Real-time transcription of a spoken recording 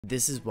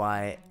This is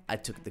why I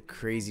took the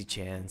crazy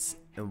chance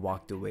and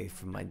walked away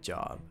from my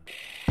job.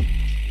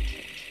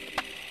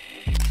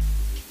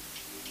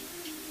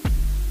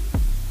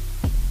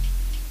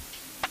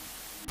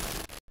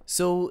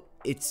 So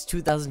it's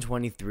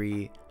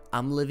 2023.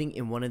 I'm living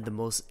in one of the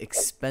most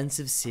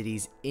expensive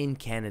cities in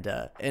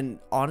Canada, and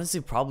honestly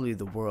probably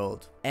the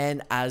world.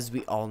 And as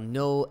we all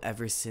know,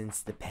 ever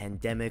since the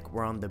pandemic,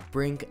 we're on the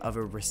brink of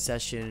a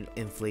recession.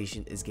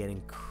 Inflation is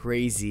getting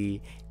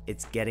crazy,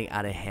 it's getting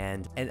out of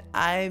hand, and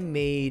I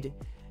made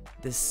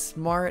the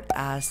smart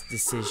ass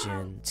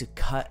decision to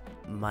cut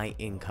my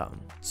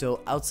income. So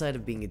outside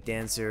of being a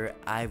dancer,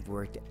 I've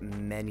worked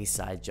many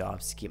side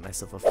jobs to keep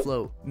myself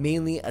afloat,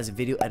 mainly as a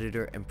video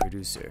editor and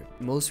producer.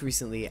 Most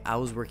recently, I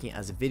was working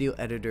as a video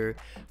editor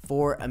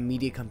for a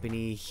media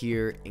company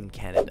here in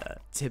Canada.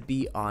 To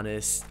be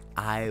honest,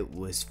 I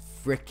was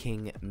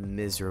freaking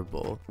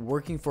miserable.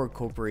 Working for a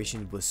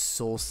corporation was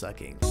soul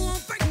sucking.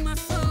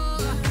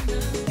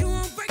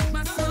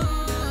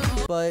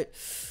 But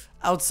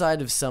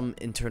outside of some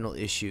internal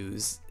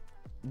issues,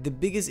 the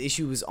biggest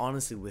issue was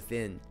honestly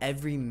within.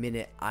 Every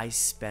minute I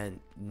spent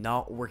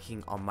not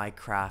working on my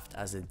craft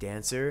as a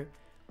dancer,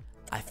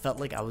 I felt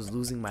like I was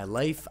losing my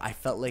life. I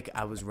felt like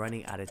I was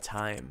running out of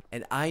time.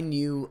 And I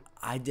knew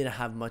I didn't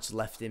have much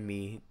left in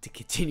me to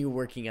continue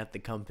working at the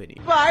company.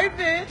 Bye,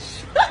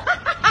 bitch!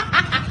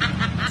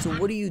 So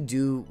what do you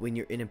do when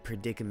you're in a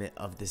predicament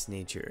of this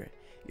nature?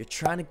 You're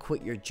trying to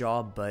quit your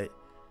job, but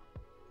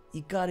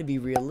you gotta be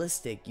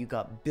realistic. You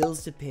got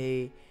bills to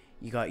pay,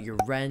 you got your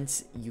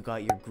rent, you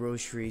got your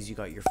groceries, you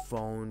got your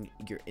phone,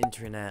 your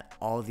internet,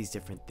 all these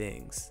different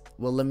things.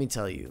 Well, let me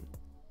tell you,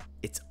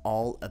 it's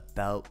all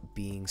about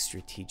being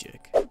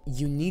strategic.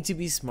 You need to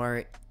be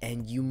smart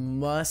and you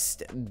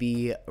must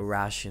be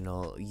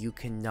rational. You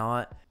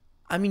cannot,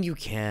 I mean you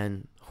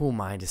can, who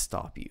am I to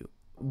stop you?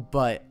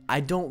 But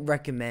I don't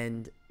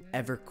recommend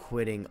ever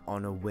quitting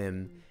on a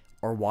whim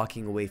or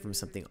walking away from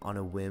something on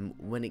a whim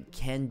when it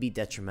can be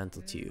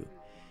detrimental to you.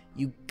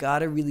 You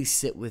gotta really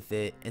sit with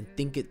it and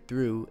think it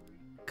through,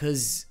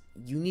 because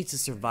you need to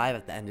survive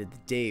at the end of the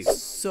day.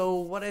 So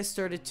what I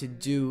started to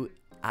do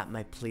at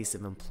my place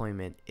of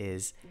employment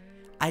is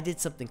I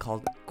did something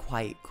called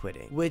quiet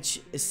quitting,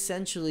 which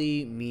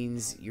essentially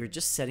means you're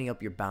just setting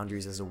up your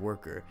boundaries as a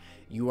worker.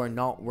 You are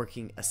not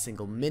working a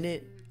single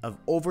minute of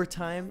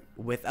overtime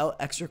without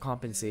extra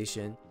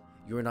compensation.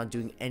 You are not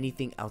doing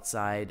anything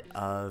outside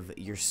of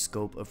your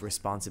scope of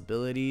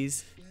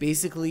responsibilities.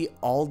 Basically,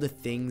 all the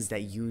things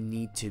that you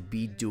need to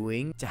be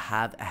doing to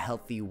have a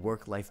healthy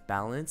work-life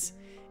balance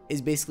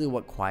is basically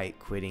what quiet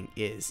quitting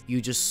is. You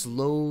just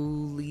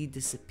slowly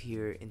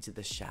disappear into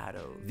the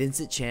shadow.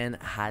 Vincent Chan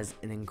has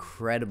an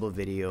incredible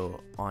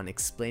video on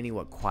explaining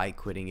what quiet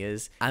quitting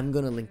is. I'm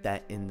gonna link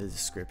that in the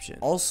description.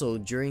 Also,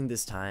 during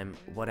this time,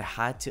 what I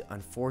had to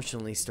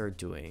unfortunately start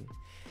doing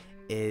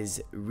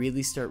is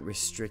really start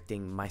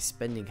restricting my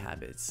spending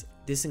habits.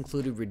 This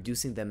included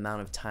reducing the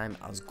amount of time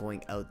I was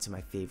going out to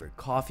my favorite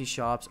coffee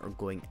shops or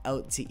going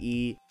out to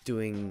eat,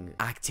 doing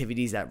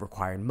activities that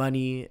required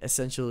money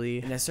essentially.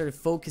 And I started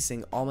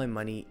focusing all my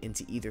money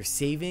into either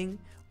saving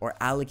or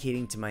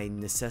allocating to my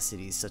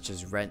necessities such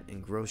as rent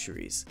and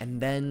groceries. And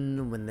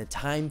then when the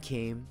time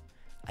came,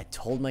 I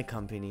told my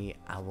company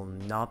I will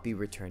not be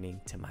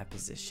returning to my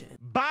position.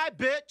 Bye,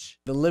 bitch!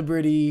 The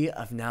liberty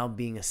of now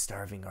being a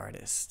starving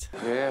artist.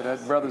 Yeah,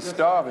 that brother's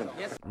starving.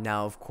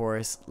 Now, of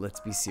course, let's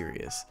be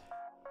serious.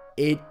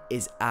 It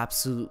is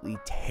absolutely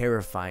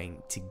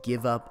terrifying to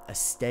give up a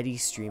steady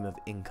stream of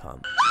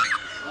income.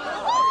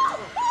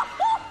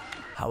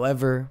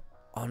 However,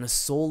 on a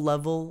soul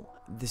level,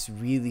 this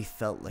really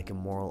felt like a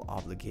moral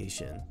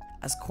obligation.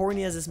 As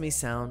corny as this may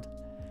sound,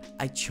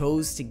 I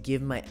chose to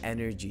give my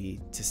energy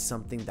to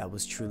something that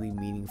was truly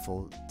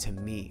meaningful to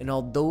me. And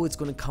although it's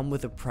going to come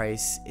with a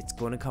price, it's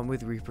going to come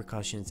with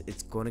repercussions,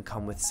 it's going to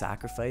come with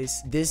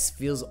sacrifice, this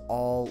feels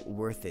all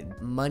worth it.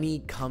 Money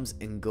comes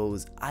and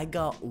goes. I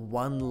got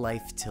one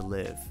life to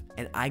live,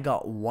 and I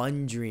got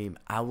one dream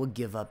I will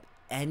give up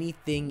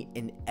anything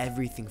and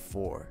everything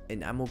for.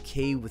 And I'm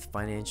okay with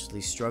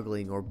financially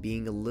struggling or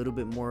being a little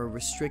bit more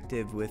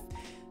restrictive with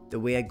the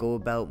way I go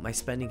about my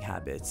spending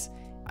habits.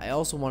 I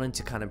also wanted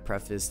to kind of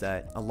preface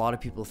that a lot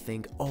of people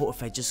think, oh,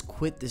 if I just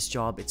quit this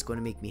job, it's going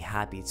to make me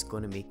happy. It's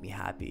going to make me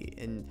happy.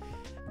 And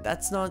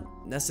that's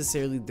not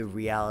necessarily the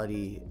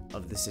reality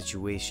of the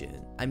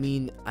situation. I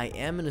mean, I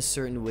am in a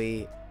certain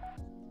way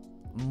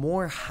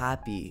more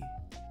happy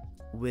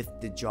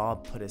with the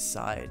job put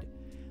aside,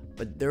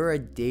 but there are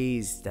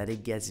days that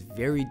it gets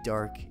very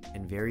dark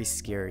and very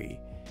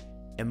scary.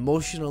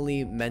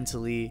 Emotionally,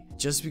 mentally,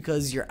 just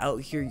because you're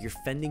out here, you're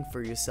fending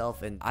for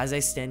yourself. And as I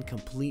stand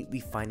completely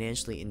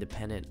financially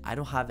independent, I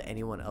don't have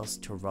anyone else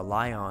to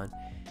rely on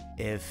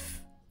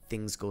if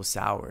things go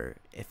sour.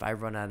 If I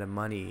run out of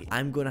money,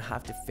 I'm gonna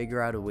have to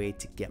figure out a way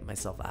to get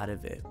myself out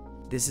of it.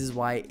 This is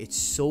why it's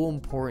so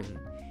important,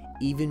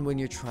 even when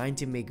you're trying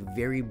to make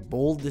very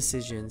bold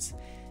decisions,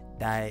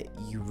 that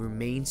you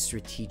remain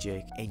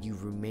strategic and you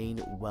remain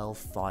well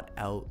thought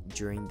out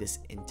during this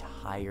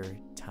entire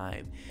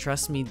time.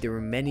 Trust me, there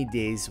were many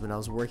days when I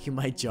was working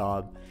my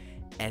job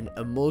and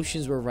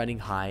emotions were running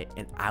high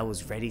and I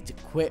was ready to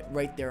quit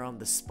right there on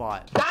the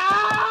spot.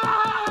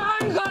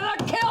 I'm gonna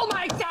kill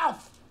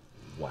myself!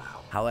 Wow.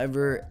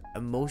 However,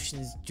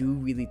 emotions do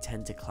really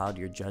tend to cloud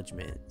your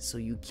judgment, so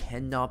you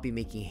cannot be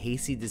making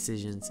hasty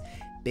decisions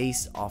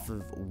based off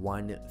of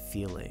one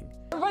feeling.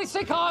 Everybody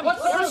stay calm!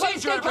 What's the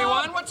procedure,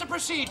 everyone? What's the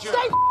procedure?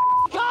 Stay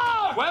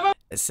calm!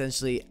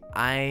 Essentially,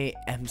 I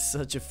am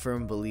such a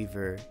firm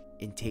believer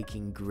in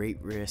taking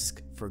great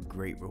risk for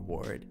great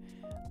reward.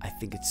 I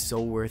think it's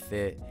so worth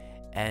it,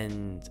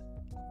 and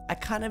I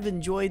kind of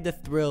enjoyed the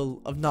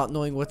thrill of not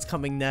knowing what's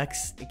coming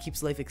next. It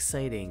keeps life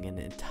exciting and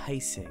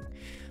enticing.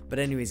 But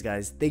anyways,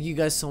 guys, thank you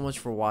guys so much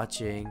for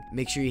watching.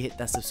 Make sure you hit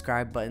that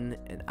subscribe button,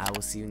 and I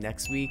will see you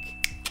next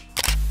week.